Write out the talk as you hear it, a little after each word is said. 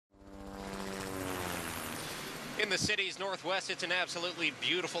the city's northwest, it's an absolutely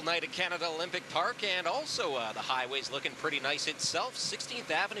beautiful night at Canada Olympic Park, and also the highway's looking pretty nice itself. 16th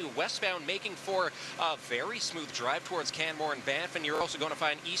Avenue westbound making for a very smooth drive towards Canmore and Banff, and you're also going to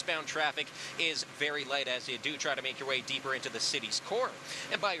find eastbound traffic is very light as you do try to make your way deeper into the city's core.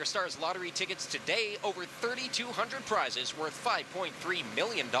 And buy your Stars Lottery tickets today. Over 3,200 prizes worth $5.3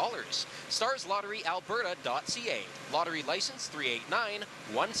 million. StarsLotteryAlberta.ca. Lottery license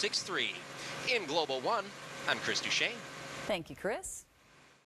 389163. In Global One, I'm Chris Duchaine. Thank you, Chris.